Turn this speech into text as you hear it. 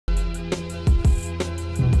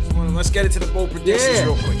let's get into the bold predictions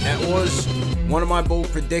real quick. That was one of my bold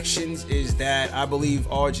predictions, is that I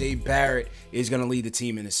believe R.J. Barrett is going to lead the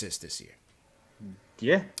team in assists this year.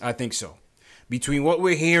 Yeah. I think so. Between what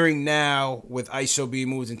we're hearing now with ISO being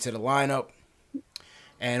moved into the lineup,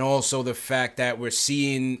 and also the fact that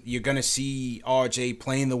you're going to see RJ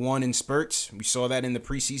playing the one in spurts. We saw that in the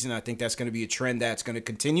preseason. I think that's going to be a trend that's going to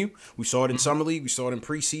continue. We saw it in Summer League. We saw it in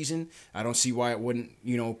preseason. I don't see why it wouldn't,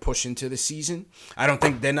 push into the season. I don't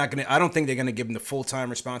think they're going to give him the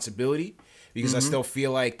full-time responsibility, because I still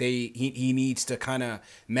feel like he needs to kind of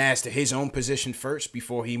master his own position first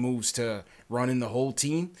before he moves to running the whole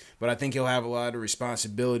team. But I think he'll have a lot of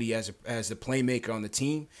responsibility as the playmaker on the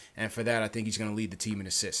team, and for that, I think he's going to lead the team in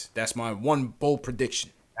assists. That's my one bold prediction.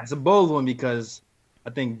 That's a bold one, because I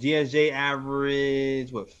think DSJ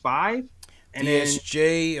averaged 5? And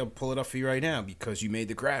DSJ, I'll pull it up for you right now because you made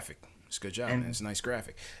the graphic. It's a good job, man. It's a nice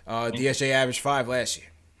graphic. DSJ averaged 5 last year.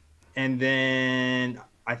 And then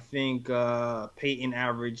I think Peyton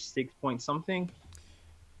averaged 6 point something.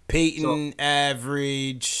 Peyton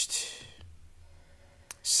averaged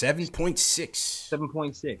 7.6.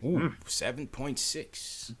 7.6.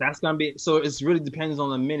 7.6. That's gonna be, so. It really depends on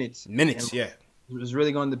the minutes. Yeah. It's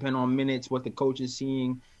really gonna depend on minutes, what the coach is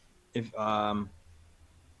seeing. If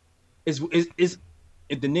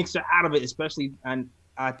if the Knicks are out of it, especially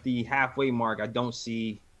at the halfway mark, I don't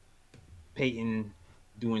see Peyton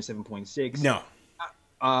doing 7.6. No.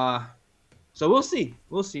 So we'll see.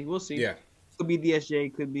 Yeah. Could be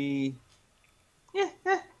DSJ. Could be.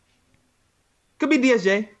 Could be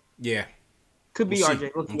DSJ. Yeah. Could be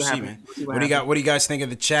RJ. We'll see, man. What do you guys think of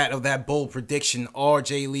the chat of that bold prediction?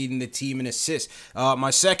 RJ leading the team in assists. My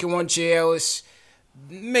second one, Jay Ellis,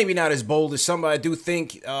 maybe not as bold as some, but I do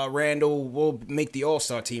think Randall will make the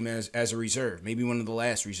All-Star team as a reserve. Maybe one of the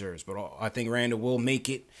last reserves, but I think Randall will make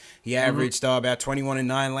it. He averaged about 21 and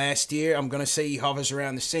 9 last year. I'm going to say he hovers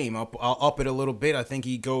around the same. I'll up it a little bit. I think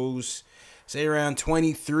he goes, say, around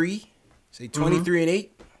 23. Say 23 and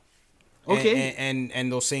 8. Okay.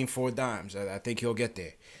 And those same 4 dimes. I think he'll get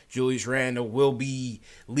there. Julius Randle will be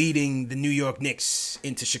leading the New York Knicks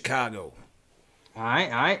into Chicago. All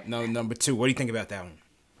right. No, number 2. What do you think about that one?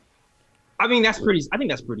 I think that's pretty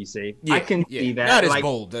safe. Yeah, I can see that. Not as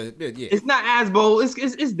bold. Yeah. It's not as bold.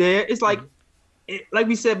 It's there. It's like like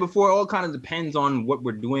we said before, it all kind of depends on what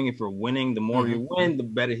we're doing. If we're winning, the more we win, the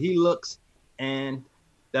better he looks, and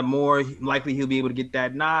the more likely he'll be able to get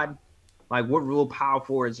that nod. Like, what real power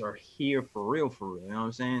forwards are here for real? You know what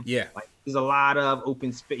I'm saying? Yeah. Like, there's a lot of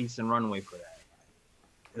open space and runway for that.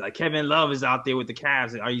 Like, Kevin Love is out there with the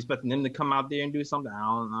Cavs. Are you expecting them to come out there and do something? I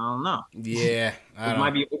don't know. Yeah. It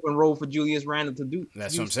might be an open role for Julius Randle to do.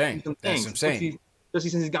 That's what I'm saying. Especially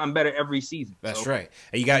since he's gotten better every season. That's right.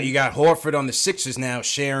 And you got Horford on the Sixers now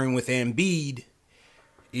sharing with Embiid,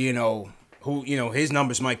 who, his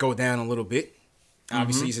numbers might go down a little bit.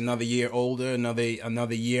 Obviously, he's another year older,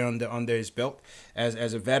 another year under his belt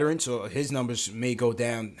as a veteran, so his numbers may go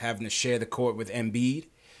down having to share the court with Embiid.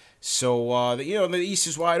 So, the East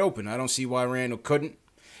is wide open. I don't see why Randall couldn't.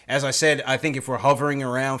 As I said, I think if we're hovering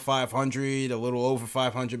around 500, a little over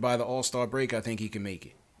 500 by the All-Star break, I think he can make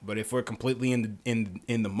it. But if we're completely in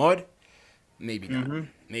the mud, maybe not.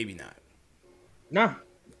 Maybe not. No,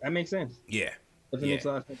 that makes sense. Yeah.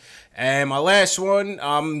 Yeah. And my last one,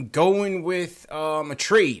 I'm going with a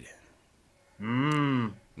trade.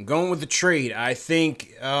 I'm going with the trade. I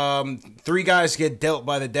think 3 guys get dealt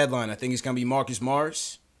by the deadline. I think it's going to be Marcus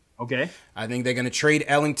Morris. Okay. I think they're going to trade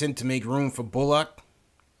Ellington to make room for Bullock.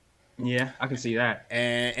 Yeah, I can see that.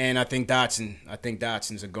 And I think Dotson. I think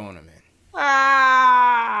Dotson's a goner, man.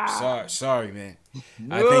 Sorry, man.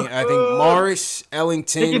 I think Morris,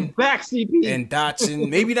 Ellington, take it back, CP, and Dotson.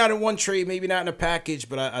 Maybe not in one trade, maybe not in a package,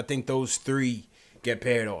 but I think those 3 get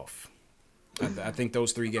paired off. I think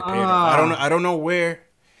those 3 get paired off. I don't know where.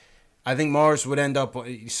 I think Morris would end up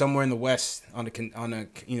somewhere in the West on a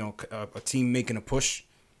team making a push.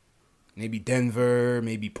 Maybe Denver,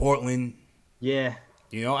 maybe Portland. Yeah.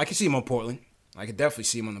 I can see him on Portland. I could definitely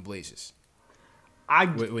see him on the Blazers.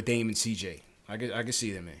 With Dame and CJ. I can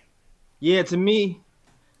see them, man. Yeah, to me,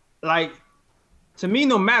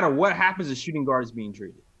 no matter what happens, a shooting guard is being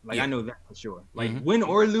traded. I know that for sure. Win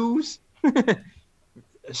or lose, a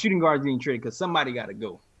shooting guard is being traded because somebody got to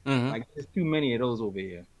go. There's too many of those over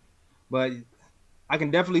here. But I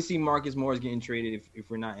can definitely see Marcus Morris getting traded if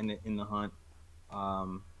we're not in the hunt.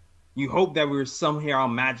 You hope that we're somehow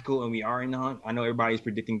magical and we are in the hunt. I know everybody's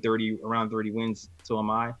predicting around 30 wins, so am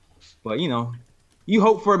I. But you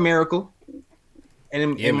hope for a miracle,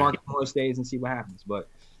 and Marcus Morris stays and see what happens. But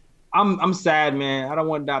I'm sad, man. I don't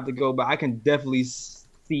want Dot to go, but I can definitely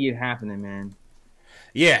see it happening, man.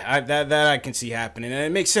 Yeah, that I can see happening, and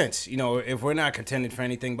it makes sense. You know, if we're not contending for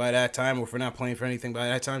anything by that time, or if we're not playing for anything by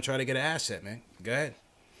that time, try to get an asset, man. Go ahead.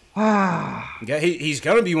 Yeah, he's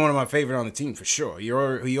gonna be one of my favorite on the team for sure. He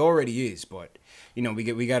already is, but you know, we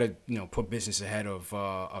gotta put business ahead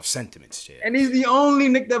of sentiments. Yeah. And he's the only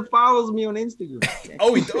Nick that follows me on Instagram.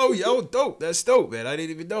 Yo, dope. That's dope, man. I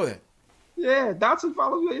didn't even know that. Yeah, Dotson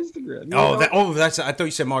follows me on Instagram. That's. I thought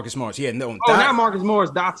you said Marcus Morris. Yeah, no. Not Marcus Morris.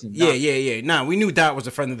 Dotson. Yeah. Nah, we knew Dot was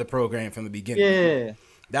a friend of the program from the beginning. Yeah,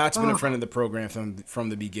 Dot's been a friend of the program from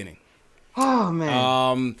the beginning. Oh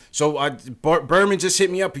man. So Berman just hit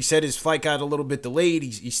me up. He said his flight got a little bit delayed.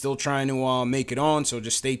 He's still trying to make it on. So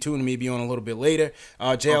just stay tuned. Maybe on a little bit later.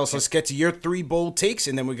 JL, so let's get to your 3 bold takes,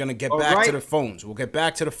 and then we're gonna get back to the phones. We'll get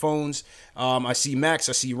back to the phones. I see Max.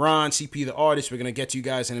 I see Ron. CP the artist. We're gonna get to you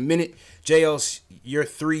guys in a minute. JL, your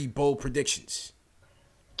 3 bold predictions.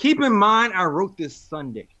 Keep in mind, I wrote this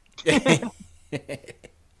Sunday.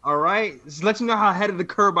 All right, just let you know how ahead of the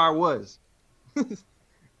curve I was.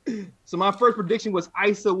 So my first prediction was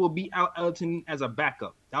Isa will beat out Elton as a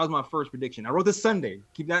backup. That was my first prediction. I wrote this Sunday.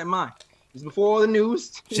 Keep that in mind. It's before all the news.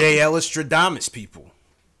 JL Stradamus, people.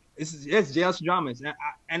 Yes, JL Stradamus.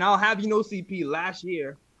 And I'll have you know, CP, last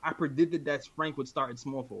year, I predicted that Frank would start at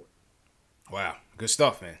small forward. Wow. Good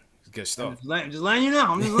stuff, man. Good stuff. Just letting you know.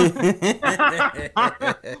 I'm just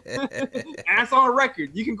That's on record.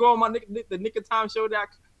 You can go on the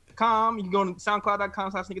nickotimeshow.com. You can go on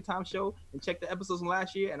soundcloud.com/nickotimeshow and check the episodes from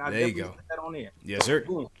last year, and I definitely put that on there. Yes, sir.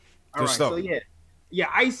 Boom. All right, stuff. So yeah,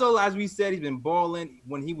 ISO, as we said, he's been balling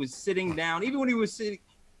when he was sitting down. Even when he was sitting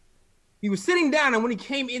down, and when he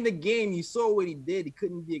came in the game, you saw what he did. He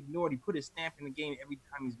couldn't be ignored. He put his stamp in the game every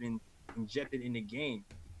time he's been injected in the game,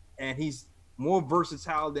 and he's more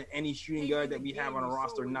versatile than any shooting guard that we have on a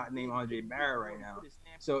roster not named Andre Barrett right now.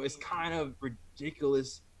 So it's kind of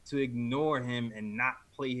ridiculous to ignore him and not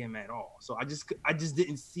play him at all. So I just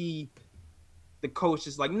didn't see the coach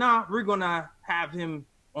just like, nah, we're gonna have him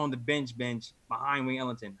on the bench behind Wayne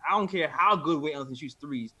Ellington. I don't care how good Wayne Ellington shoots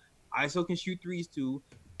threes. ISO can shoot threes too,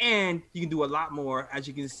 and he can do a lot more, as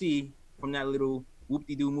you can see from that little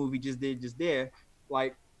whoop-de-doo move he just did just there.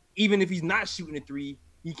 Like, even if he's not shooting a three,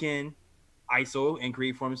 he can ISO and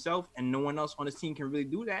create for himself, and no one else on his team can really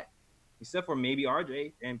do that except for maybe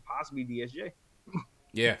RJ and possibly DSJ.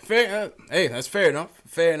 Yeah, fair. Hey, that's fair enough.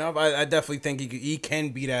 Fair enough. I definitely think he can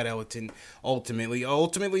beat out Ellington ultimately.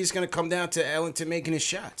 Ultimately, it's going to come down to Ellington making his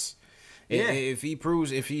shots. Yeah. If he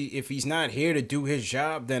proves if he's not here to do his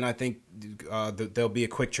job, then I think there'll be a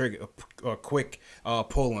quick trigger, a quick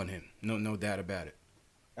pull on him. No doubt about it.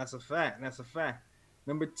 That's a fact.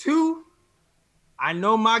 Number 2, I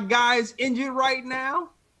know my guy's injured right now,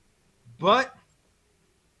 but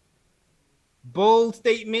bold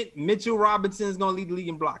statement: Mitchell Robinson is going to lead the league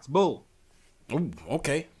in blocks. Bold. Ooh,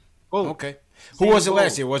 okay. Bold. Okay. Who was it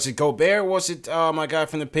last year? Was it Gobert or was it my guy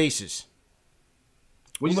from the Pacers?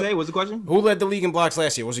 What'd you say? What's the question? Who led the league in blocks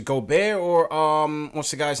last year? Was it Gobert or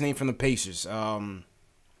what's the guy's name from the Pacers?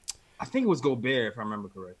 I think it was Gobert, if I remember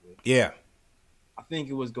correctly. Yeah. I think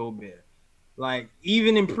it was Gobert. Like,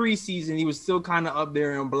 even in preseason, he was still kind of up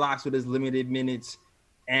there in blocks with his limited minutes.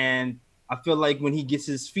 And I feel like when he gets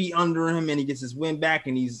his feet under him and he gets his wind back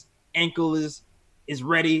and his ankle is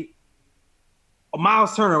ready.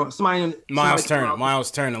 Miles Turner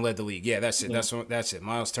led the league. Yeah, that's it. Yeah. That's it.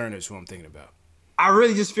 Miles Turner is who I'm thinking about. I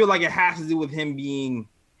really just feel like it has to do with him being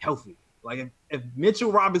healthy. Like, if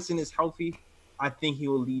Mitchell Robinson is healthy, I think he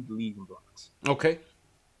will lead the league in blocks. Okay.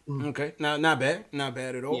 Okay. Not bad. Not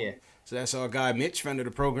bad at all. Yeah. So that's our guy Mitch, friend of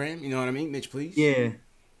the program. You know what I mean? Mitch, please. Yeah.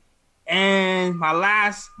 And my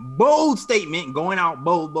last bold statement, going out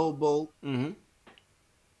bold. Mm-hmm.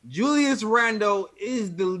 Julius Randle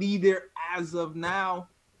is the leader as of now,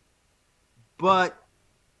 but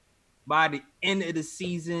by the end of the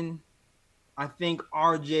season, I think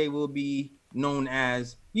RJ will be known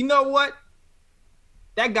as, you know what?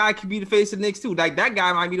 That guy could be the face of the Knicks too. Like, that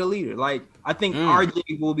guy might be the leader. Like, I think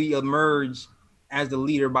RJ will be emerged as the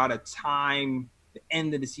leader by the time the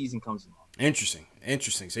end of the season comes along. Interesting.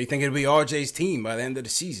 So you think it'll be RJ's team by the end of the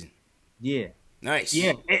season? Yeah. Nice.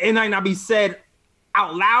 Yeah. It might not be said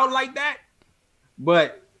out loud like that,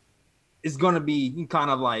 but it's going to be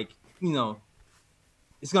kind of like, it's going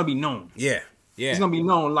to be known. Yeah. It's going to be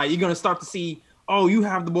known. Like, you're going to start to see, oh, you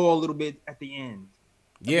have the ball a little bit at the end.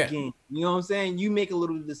 Yeah. The game. You know what I'm saying? You make a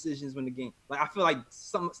little decisions when the game. Like, I feel like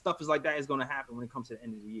some stuff is like that is going to happen when it comes to the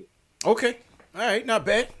end of the year. Okay. All right, not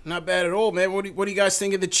bad at all, man. What do you guys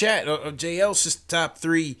think of the chat of JL's top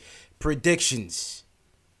 3 predictions?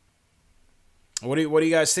 What do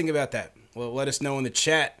you guys think about that? Well, let us know in the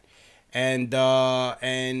chat.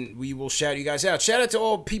 and we will shout you guys out. Shout out to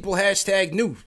all people #new.